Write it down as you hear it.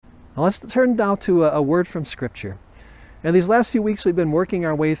Now let's turn now to a word from Scripture. And these last few weeks we've been working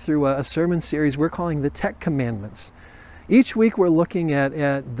our way through a sermon series we're calling the Tech Commandments. Each week we're looking at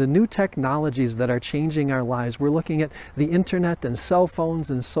the new technologies that are changing our lives. We're looking at the internet and cell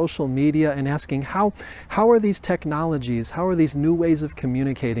phones and social media and asking how are these technologies, how are these new ways of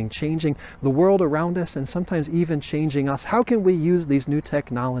communicating changing the world around us and sometimes even changing us? How can we use these new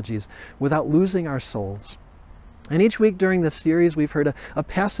technologies without losing our souls? And each week during this series, we've heard a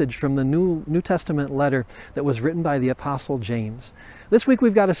passage from the New Testament letter that was written by the Apostle James. This week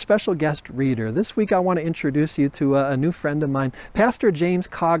we've got a special guest reader. This week I want to introduce you to a new friend of mine. Pastor James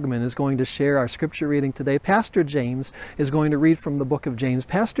Cogman is going to share our scripture reading today. Pastor James is going to read from the book of James.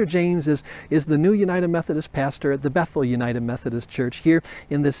 Pastor James is the new United Methodist pastor at the Bethel United Methodist Church here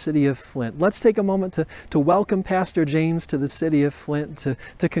in the city of Flint. Let's take a moment to welcome Pastor James to the city of Flint,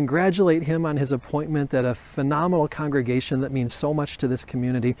 to congratulate him on his appointment at a phenomenal congregation that means so much to this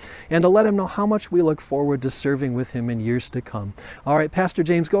community, and to let him know how much we look forward to serving with him in years to come. All right, Pastor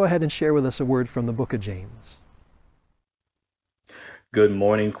James, go ahead and share with us a word from the book of James. Good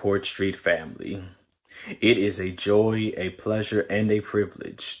morning, Court Street family. It is a joy, a pleasure, and a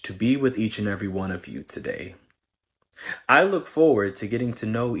privilege to be with each and every one of you today. I look forward to getting to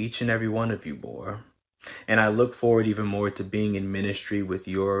know each and every one of you more, and I look forward even more to being in ministry with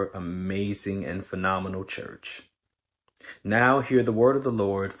your amazing and phenomenal church. Now hear the word of the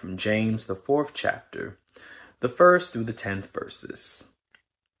Lord from James, the 4th chapter, the 1st through the 10th verses.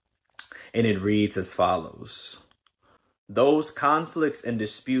 And it reads as follows. Those conflicts and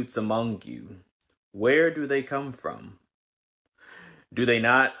disputes among you, where do they come from? Do they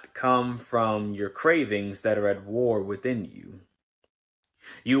not come from your cravings that are at war within you?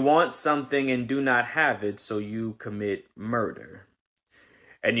 You want something and do not have it, so you commit murder.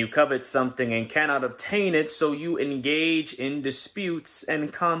 And you covet something and cannot obtain it, so you engage in disputes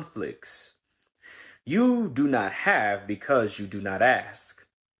and conflicts. You do not have because you do not ask.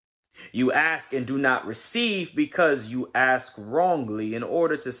 You ask and do not receive because you ask wrongly in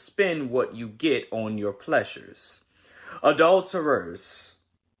order to spend what you get on your pleasures. Adulterers,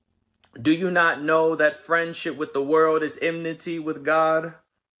 do you not know that friendship with the world is enmity with God?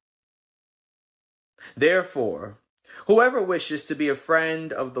 Therefore, whoever wishes to be a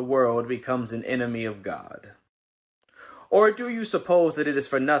friend of the world becomes an enemy of God. Or do you suppose that it is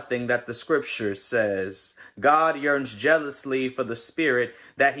for nothing that the scripture says, God yearns jealously for the spirit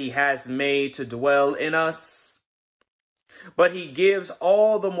that he has made to dwell in us? But he gives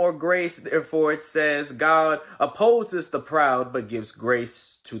all the more grace, therefore it says, God opposes the proud, but gives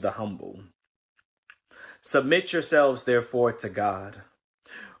grace to the humble. Submit yourselves, therefore, to God.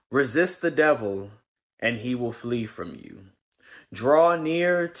 Resist the devil, and he will flee from you. Draw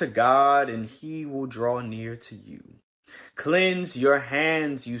near to God, and he will draw near to you. Cleanse your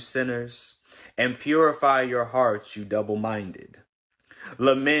hands, you sinners, and purify your hearts, you double-minded.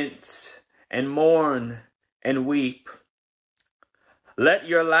 Lament and mourn and weep. Let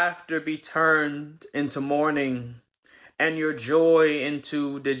your laughter be turned into mourning, and your joy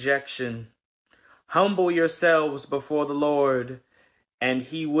into dejection. Humble yourselves before the Lord, and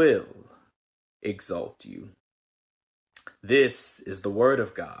he will exalt you. This is the word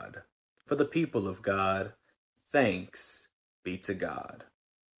of God for the people of God. Thanks be to God.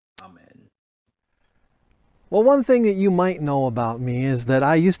 Amen. Well, one thing that you might know about me is that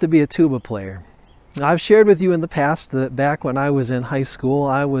I used to be a tuba player. I've shared with you in the past that back when I was in high school,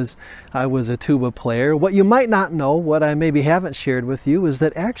 I was a tuba player. What you might not know, what I maybe haven't shared with you, is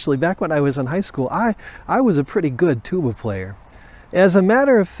that actually back when I was in high school, I was a pretty good tuba player. As a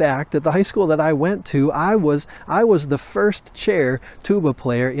matter of fact, at the high school that I went to, I was the first chair tuba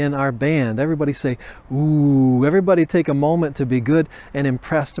player in our band. Everybody say, ooh, everybody take a moment to be good and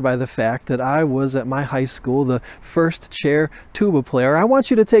impressed by the fact that I was at my high school the first chair tuba player. I want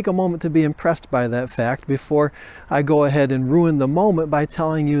you to take a moment to be impressed by that fact before I go ahead and ruin the moment by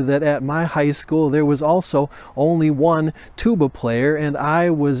telling you that at my high school there was also only one tuba player, and I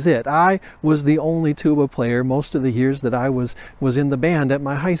was it. I was the only tuba player most of the years that I was in the band at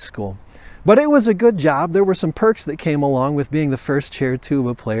my high school. But it was a good job. There were some perks that came along with being the first chair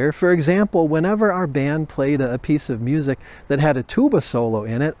tuba player. For example, whenever our band played a piece of music that had a tuba solo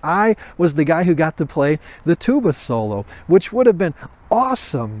in it, I was the guy who got to play the tuba solo, which would have been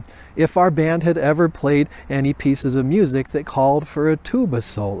awesome if our band had ever played any pieces of music that called for a tuba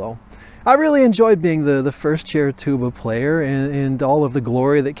solo. I really enjoyed being the first chair tuba player and all of the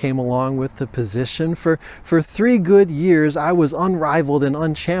glory that came along with the position. For 3 good years, I was unrivaled and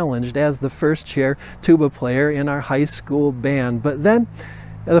unchallenged as the first chair tuba player in our high school band. But then,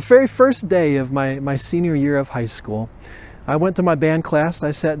 the very first day of my senior year of high school, I went to my band class,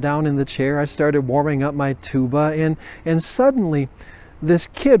 I sat down in the chair, I started warming up my tuba, and suddenly this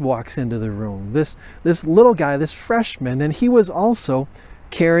kid walks into the room, this little guy, this freshman, and he was also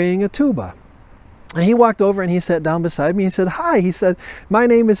carrying a tuba. And he walked over and he sat down beside me. He said, "Hi," he said, "my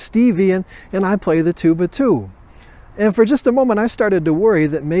name is Stevie and I play the tuba too." And for just a moment I started to worry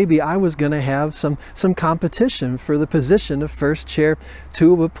that maybe I was going to have some competition for the position of first chair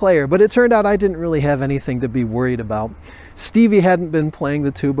tuba player. But it turned out I didn't really have anything to be worried about. Stevie hadn't been playing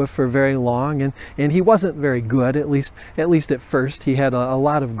the tuba for very long, and he wasn't very good, at least at first. He had a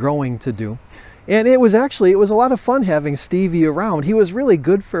lot of growing to do. And it was a lot of fun having Stevie around. He was really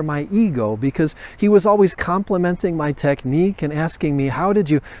good for my ego because he was always complimenting my technique and asking me, "How did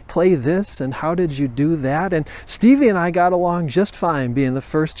you play this and how did you do that?" And Stevie and I got along just fine, being the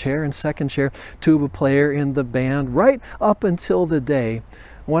first chair and second chair tuba player in the band, right up until the day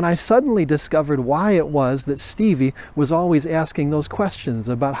when I suddenly discovered why it was that Stevie was always asking those questions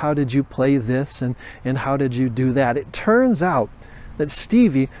about how did you play this and how did you do that. It turns out that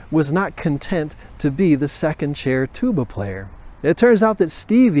Stevie was not content to be the second chair tuba player. It turns out that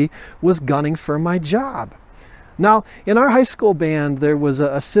Stevie was gunning for my job. Now, in our high school band, there was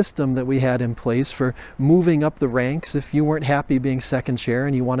a system that we had in place for moving up the ranks. If you weren't happy being second chair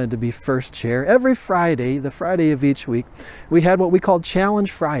and you wanted to be first chair, every Friday, the Friday of each week, we had what we called Challenge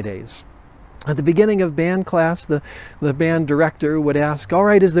Fridays. At the beginning of band class, the band director would ask, "All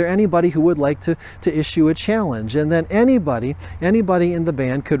right, is there anybody who would like to issue a challenge?" And then anybody in the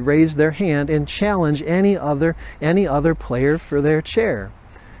band could raise their hand and challenge any other player for their chair.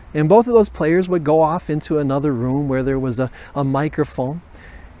 And both of those players would go off into another room where there was a microphone.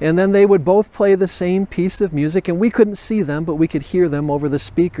 And then they would both play the same piece of music, and we couldn't see them, but we could hear them over the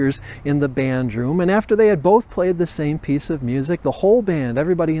speakers in the band room. And after they had both played the same piece of music, the whole band,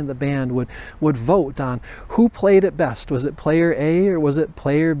 everybody in the band would vote on who played it best. Was it player A or was it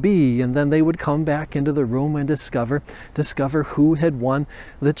player B? And then they would come back into the room and discover who had won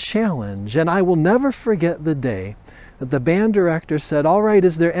the challenge. And I will never forget the day that the band director said, "All right,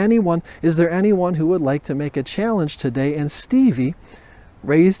 is there anyone who would like to make a challenge today?" And Stevie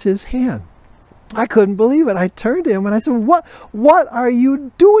raised his hand. I couldn't believe it. I turned to him and I said, What are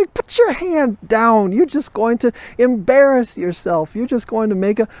you doing? Put your hand down. You're just going to embarrass yourself. You're just going to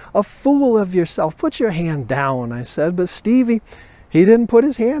make a fool of yourself. Put your hand down," I said. But Stevie, he didn't put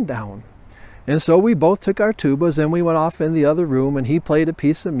his hand down. And so we both took our tubas and we went off in the other room, and he played a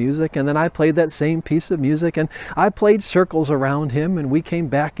piece of music, and then I played that same piece of music, and I played circles around him, and we came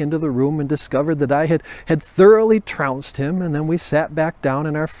back into the room and discovered that I had thoroughly trounced him. And then we sat back down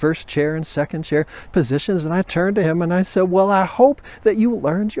in our first chair and second chair positions, and I turned to him and I said, "Well, I hope that you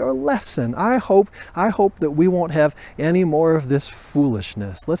learned your lesson. I hope that we won't have any more of this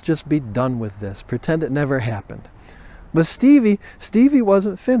foolishness. Let's just be done with this. Pretend it never happened." But Stevie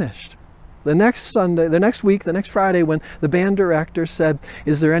wasn't finished. The next Friday, when the band director said,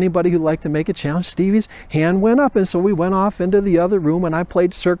 "Is there anybody who'd like to make a challenge?" Stevie's hand went up, and so we went off into the other room, and I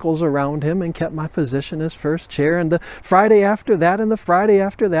played circles around him and kept my position as first chair. And the Friday after that, and the Friday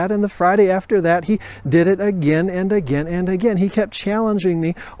after that, and the Friday after that, he did it again and again and again. He kept challenging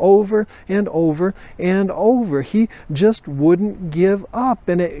me over and over and over. He just wouldn't give up,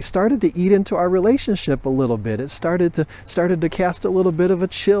 and it started to eat into our relationship a little bit. It started to cast a little bit of a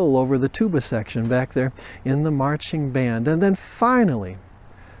chill over the tuba section back there in the marching band. And then finally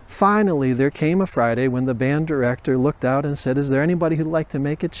there came a Friday when the band director looked out and said, "Is there anybody who'd like to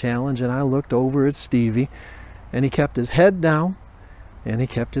make a challenge?" And I looked over at Stevie, and he kept his head down and he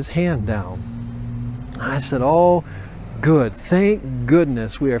kept his hand down. I said, "Oh, good. Thank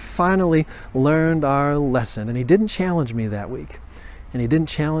goodness we are finally learned our lesson." And he didn't challenge me that week. And he didn't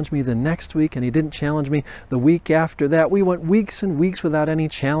challenge me the next week, and he didn't challenge me the week after that. We went weeks and weeks without any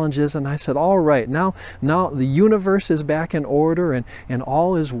challenges, and I said, "All right, now the universe is back in order, and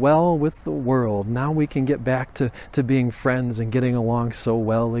all is well with the world. Now we can get back to being friends and getting along so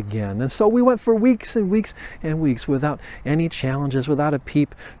well again." And so we went for weeks and weeks and weeks without any challenges, without a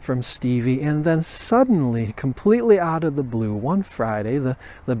peep from Stevie. And then suddenly, completely out of the blue, one Friday,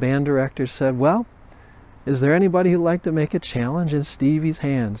 the band director said, "Well, is there anybody who'd like to make a challenge?" And Stevie's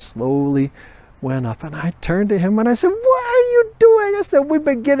hand slowly went up, and I turned to him and I said, "What are you doing?" I said, "We've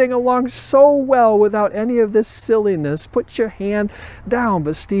been getting along so well without any of this silliness. Put your hand down."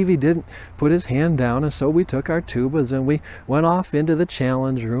 But Stevie didn't put his hand down, and so we took our tubas and we went off into the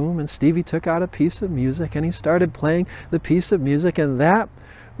challenge room, and Stevie took out a piece of music and he started playing the piece of music, and that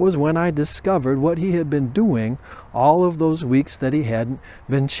was when I discovered what he had been doing all of those weeks that he hadn't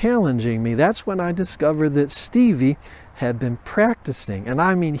been challenging me. That's when I discovered that Stevie had been practicing, and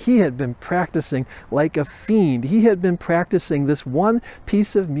I mean he had been practicing like a fiend. He had been practicing this one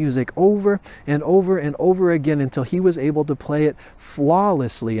piece of music over and over and over again until he was able to play it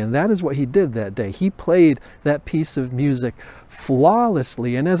flawlessly, and that is what he did that day. He played that piece of music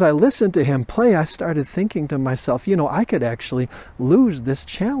flawlessly, and as I listened to him play, I started thinking to myself, you know, I could actually lose this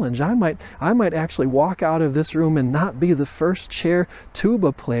challenge. I might actually walk out of this room and not be the first chair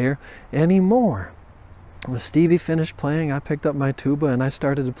tuba player anymore. When Stevie finished playing, I picked up my tuba and I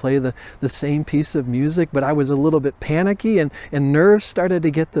started to play the same piece of music, but I was a little bit panicky, and nerves started to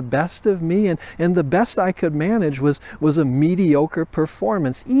get the best of me, and the best I could manage was a mediocre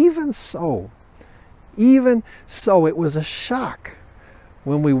performance. Even so, it was a shock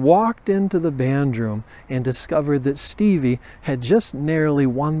when we walked into the band room and discovered that Stevie had just narrowly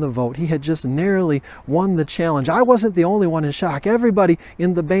won the vote. He had just narrowly won the challenge. I wasn't the only one in shock. Everybody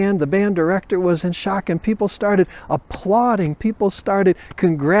in the band director was in shock, and people started applauding. People started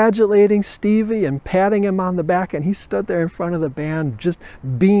congratulating Stevie and patting him on the back, and he stood there in front of the band just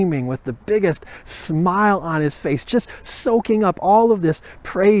beaming with the biggest smile on his face, just soaking up all of this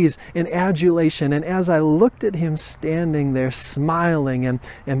praise and adulation. And as I looked at him standing there smiling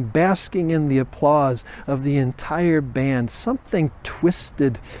and basking in the applause of the entire band, something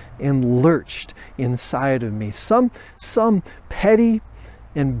twisted and lurched inside of me. Some petty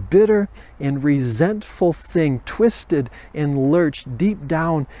and bitter and resentful thing twisted and lurched deep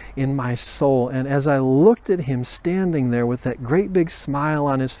down in my soul. And as I looked at him standing there with that great big smile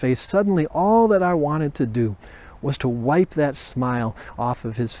on his face, suddenly all that I wanted to do was to wipe that smile off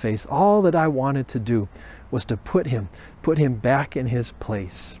of his face. All that I wanted to do was to put him back in his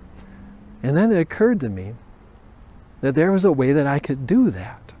place. And then it occurred to me that there was a way that I could do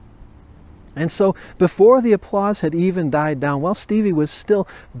that. And so before the applause had even died down, while Stevie was still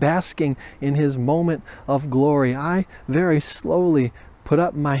basking in his moment of glory, I very slowly put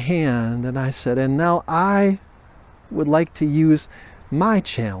up my hand and I said, and now I would like to use my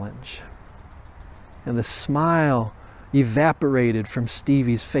challenge. And the smile evaporated from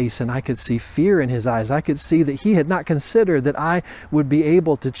Stevie's face, and I could see fear in his eyes. I could see that he had not considered that I would be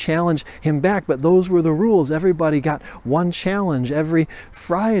able to challenge him back, but those were the rules. Everybody got one challenge every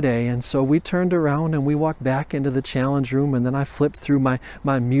Friday. And so we turned around and we walked back into the challenge room, and then I flipped through my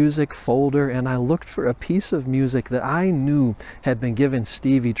music folder and I looked for a piece of music that I knew had been giving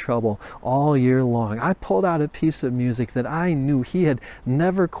Stevie trouble all year long. I pulled out a piece of music that I knew he had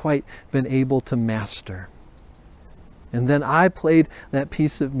never quite been able to master. And then I played that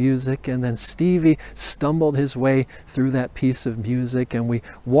piece of music, and then Stevie stumbled his way through that piece of music, and we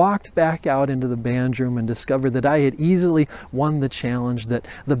walked back out into the band room and discovered that I had easily won the challenge, that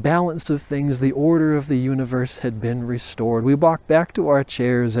the balance of things, the order of the universe had been restored. We walked back to our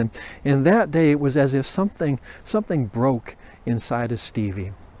chairs, and in that day it was as if something broke inside of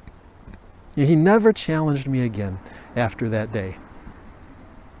Stevie. He never challenged me again after that day.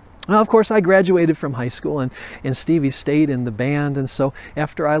 Well, of course, I graduated from high school, and Stevie stayed in the band, and so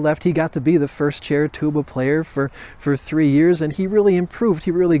after I left, he got to be the first chair tuba player for 3 years, and he really improved.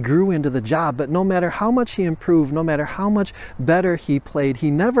 He really grew into the job, but no matter how much he improved, no matter how much better he played, he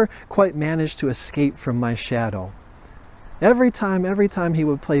never quite managed to escape from my shadow. Every time he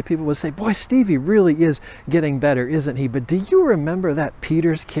would play, people would say, "Boy, Stevie really is getting better, isn't he? But do you remember that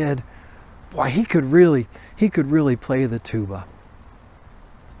Peters kid? Boy, he could really play the tuba."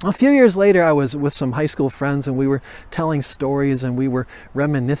 A few years later, I was with some high school friends, and we were telling stories and we were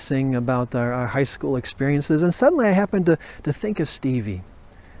reminiscing about our high school experiences, and suddenly I happened to think of Stevie.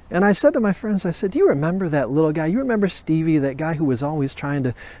 And I said to my friends, I said, "Do you remember that little guy? You remember Stevie, that guy who was always trying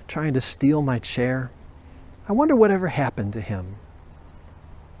to steal my chair? I wonder whatever happened to him."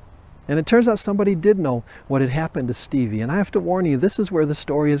 And it turns out somebody did know what had happened to Stevie. And I have to warn you, this is where the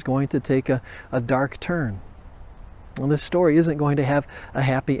story is going to take a dark turn. Well, this story isn't going to have a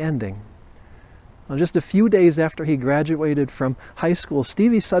happy ending. Well, just a few days after he graduated from high school,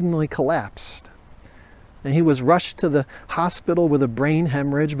 Stevie suddenly collapsed. And he was rushed to the hospital with a brain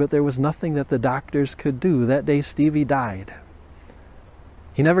hemorrhage, but there was nothing that the doctors could do. That day, Stevie died.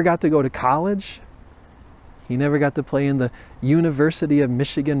 He never got to go to college. He never got to play in the University of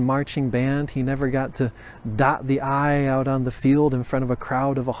Michigan marching band. He never got to dot the I out on the field in front of a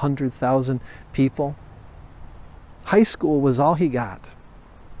crowd of 100,000 people. High school was all he got.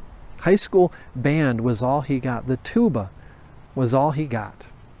 High school band was all he got. The tuba was all he got.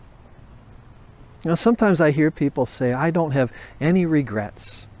 Now, sometimes I hear people say, "I don't have any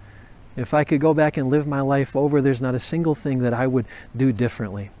regrets. If I could go back and live my life over, there's not a single thing that I would do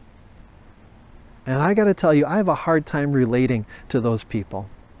differently." And I got to tell you, I have a hard time relating to those people.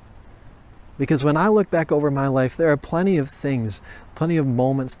 Because when I look back over my life, there are plenty of things, plenty of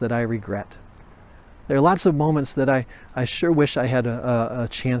moments that I regret. There are lots of moments that I sure wish I had a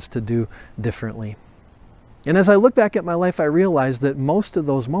chance to do differently. And as I look back at my life, I realize that most of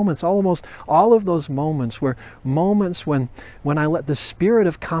those moments, almost all of those moments, were moments when I let the spirit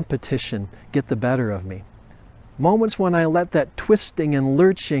of competition get the better of me. Moments when I let that twisting and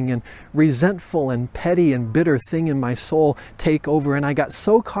lurching and resentful and petty and bitter thing in my soul take over, and I got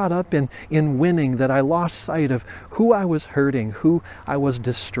so caught up in winning that I lost sight of who I was hurting, who I was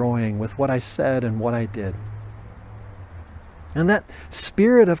destroying with what I said and what I did. And that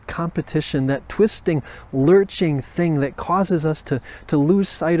spirit of competition, that twisting, lurching thing that causes us to lose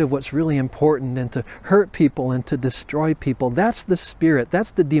sight of what's really important and to hurt people and to destroy people, that's the spirit,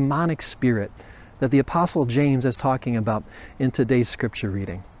 that's the demonic spirit that the Apostle James is talking about in today's scripture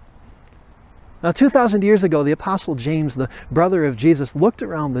reading. Now, 2,000 years ago, the Apostle James, the brother of Jesus, looked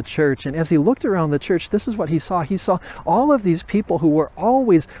around the church, and as he looked around the church, this is what he saw. He saw all of these people who were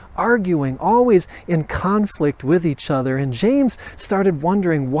always arguing, always in conflict with each other, and James started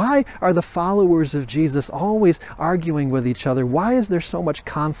wondering, why are the followers of Jesus always arguing with each other? Why is there so much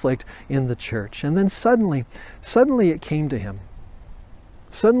conflict in the church? And then suddenly it came to him.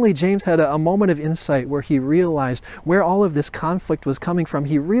 Suddenly, James had a moment of insight where he realized where all of this conflict was coming from.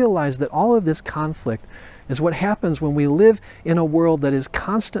 He realized that all of this conflict is what happens when we live in a world that is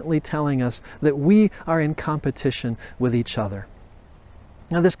constantly telling us that we are in competition with each other.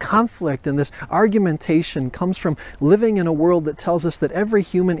 Now, this conflict and this argumentation comes from living in a world that tells us that every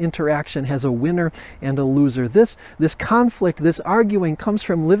human interaction has a winner and a loser. This conflict, this arguing comes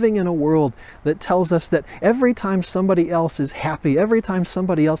from living in a world that tells us that every time somebody else is happy, every time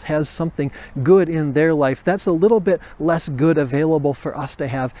somebody else has something good in their life, that's a little bit less good available for us to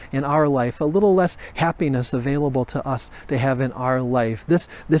have in our life, a little less happiness available to us to have in our life. This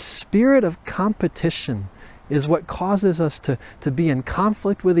spirit of competition is what causes us to be in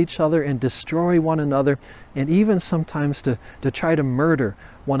conflict with each other and destroy one another, and even sometimes to try to murder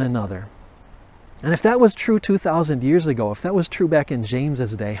one another. And if that was true 2,000 years ago, if that was true back in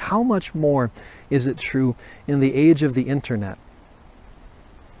James's day, how much more is it true in the age of the internet?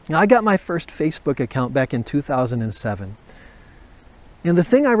 Now, I got my first Facebook account back in 2007. And the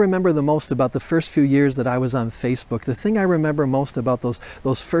thing I remember the most about the first few years that I was on Facebook, the thing I remember most about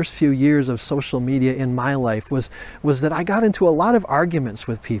those first few years of social media in my life was that I got into a lot of arguments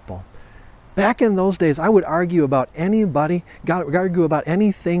with people. Back in those days, I would argue about anybody, argue about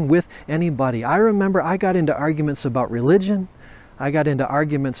anything with anybody. I remember I got into arguments about religion. I got into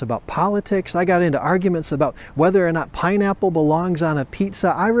arguments about politics. I got into arguments about whether or not pineapple belongs on a pizza.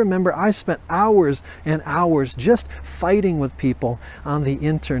 I remember I spent hours and hours just fighting with people on the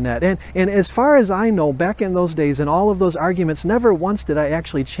internet. And as far as I know, back in those days, in all of those arguments, never once did I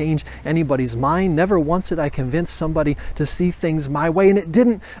actually change anybody's mind. Never once did I convince somebody to see things my way. And it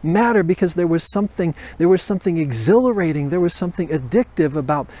didn't matter, because there was something exhilarating, there was something addictive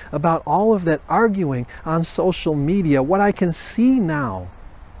about all of that arguing on social media. What I can see now,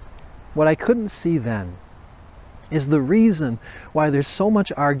 what I couldn't see then, is the reason why there's so much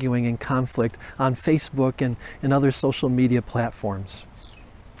arguing and conflict on Facebook and other social media platforms.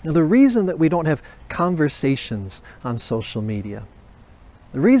 Now, the reason that we don't have conversations on social media,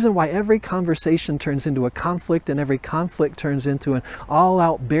 the reason why every conversation turns into a conflict and every conflict turns into an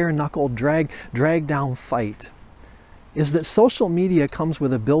all-out bare-knuckle drag-down fight, is that social media comes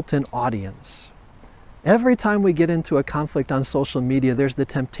with a built-in audience. Every time we get into a conflict on social media, there's the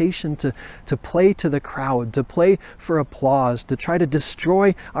temptation to play to the crowd, to play for applause, to try to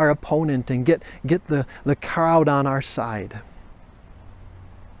destroy our opponent and get the crowd on our side.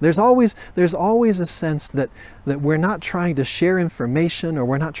 There's always a sense that we're not trying to share information, or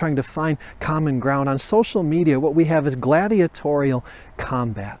we're not trying to find common ground. On social media, what we have is gladiatorial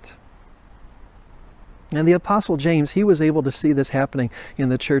combat. And the Apostle James, he was able to see this happening in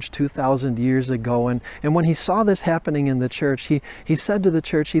the church 2,000 years ago. And when he saw this happening in the church, he said to the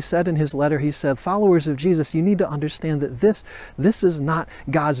church, he said in his letter, he said, followers of Jesus, you need to understand that this is not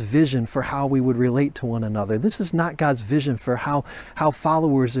God's vision for how we would relate to one another. This is not God's vision for how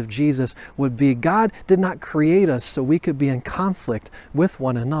followers of Jesus would be. God did not create us so we could be in conflict with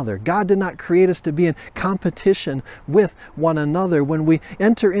one another. God did not create us to be in competition with one another. When we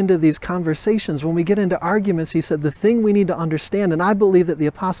enter into these conversations, when we get into arguments, he said, the thing we need to understand, and I believe that the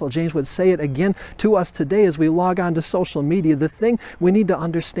Apostle James would say it again to us today as we log on to social media, the thing we need to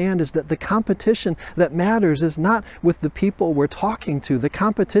understand is that the competition that matters is not with the people we're talking to. The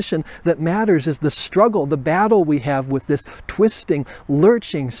competition that matters is the struggle, the battle we have with this twisting,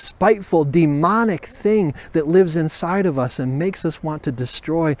 lurching, spiteful, demonic thing that lives inside of us and makes us want to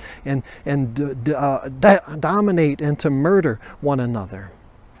destroy and dominate and to murder one another.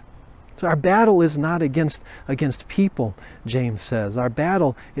 So our battle is not against people, James says. Our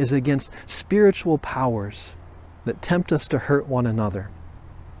battle is against spiritual powers that tempt us to hurt one another.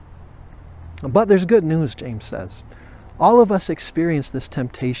 But there's good news, James says. All of us experience this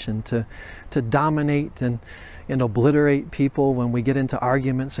temptation to dominate and obliterate people when we get into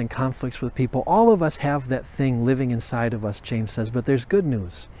arguments and conflicts with people. All of us have that thing living inside of us, James says, but there's good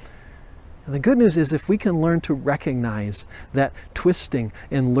news. And the good news is if we can learn to recognize that twisting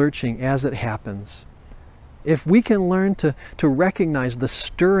and lurching as it happens, if we can learn to recognize the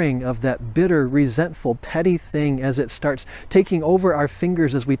stirring of that bitter, resentful, petty thing as it starts taking over our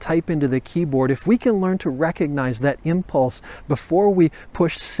fingers as we type into the keyboard, if we can learn to recognize that impulse before we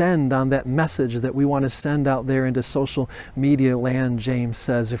push send on that message that we want to send out there into social media land, James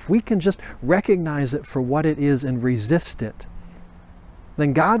says, if we can just recognize it for what it is and resist it,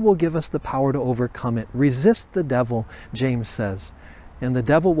 then God will give us the power to overcome it. Resist the devil, James says, and the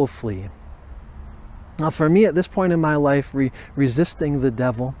devil will flee. Now for me at this point in my life, resisting the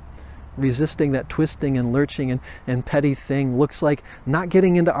devil, resisting that twisting and lurching and petty thing looks like not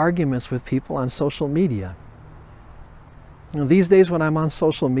getting into arguments with people on social media. You know, these days when I'm on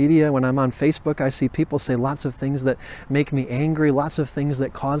social media, when I'm on Facebook, I see people say lots of things that make me angry, lots of things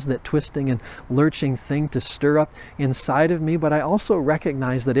that cause that twisting and lurching thing to stir up inside of me. But I also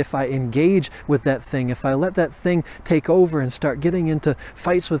recognize that if I engage with that thing, if I let that thing take over and start getting into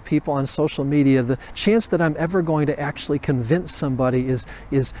fights with people on social media, the chance that I'm ever going to actually convince somebody is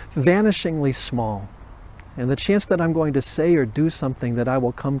vanishingly small. And the chance that I'm going to say or do something that I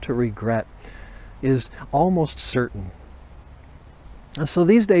will come to regret is almost certain. And so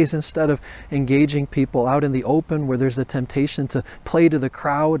these days, instead of engaging people out in the open where there's a temptation to play to the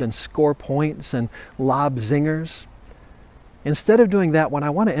crowd and score points and lob zingers, instead of doing that, when I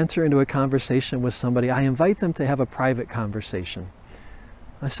want to enter into a conversation with somebody, I invite them to have a private conversation.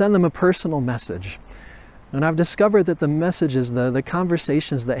 I send them a personal message. And I've discovered that the messages, the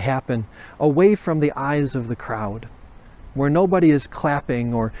conversations that happen away from the eyes of the crowd, where nobody is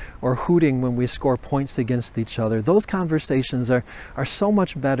clapping or hooting when we score points against each other, those conversations are so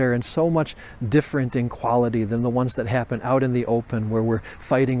much better and so much different in quality than the ones that happen out in the open where we're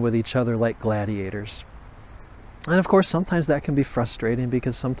fighting with each other like gladiators. And of course, sometimes that can be frustrating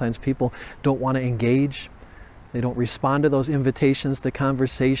because sometimes people don't want to engage. They don't respond to those invitations to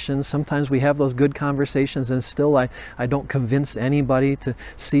conversations. Sometimes we have those good conversations and still I don't convince anybody to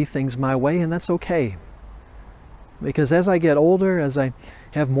see things my way, and that's okay. Because as I get older, as I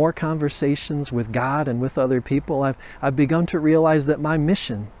have more conversations with God and with other people, I've begun to realize that my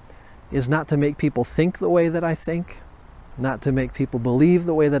mission is not to make people think the way that I think, not to make people believe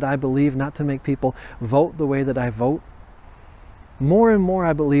the way that I believe, not to make people vote the way that I vote. More and more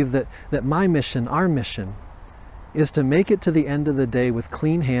I believe that my mission, our mission, is to make it to the end of the day with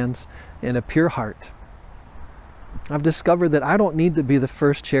clean hands and a pure heart. I've discovered that I don't need to be the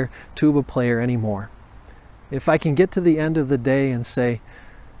first chair tuba player anymore. If I can get to the end of the day and say,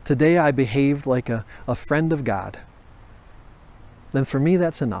 today I behaved like a friend of God, then for me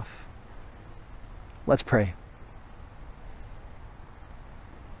that's enough. Let's pray.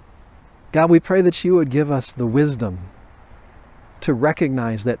 God, we pray that you would give us the wisdom to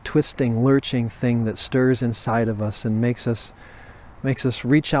recognize that twisting, lurching thing that stirs inside of us and makes us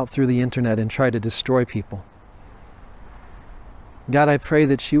reach out through the internet and try to destroy people. God, I pray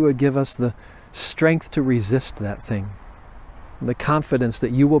that you would give us the strength to resist that thing, the confidence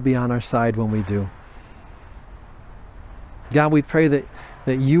that you will be on our side when we do. God, we pray that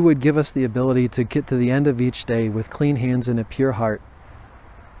you would give us the ability to get to the end of each day with clean hands and a pure heart,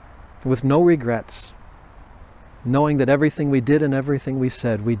 with no regrets, knowing that everything we did and everything we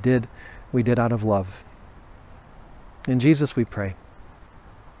said, we did out of love. In Jesus we pray.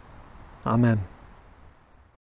 Amen.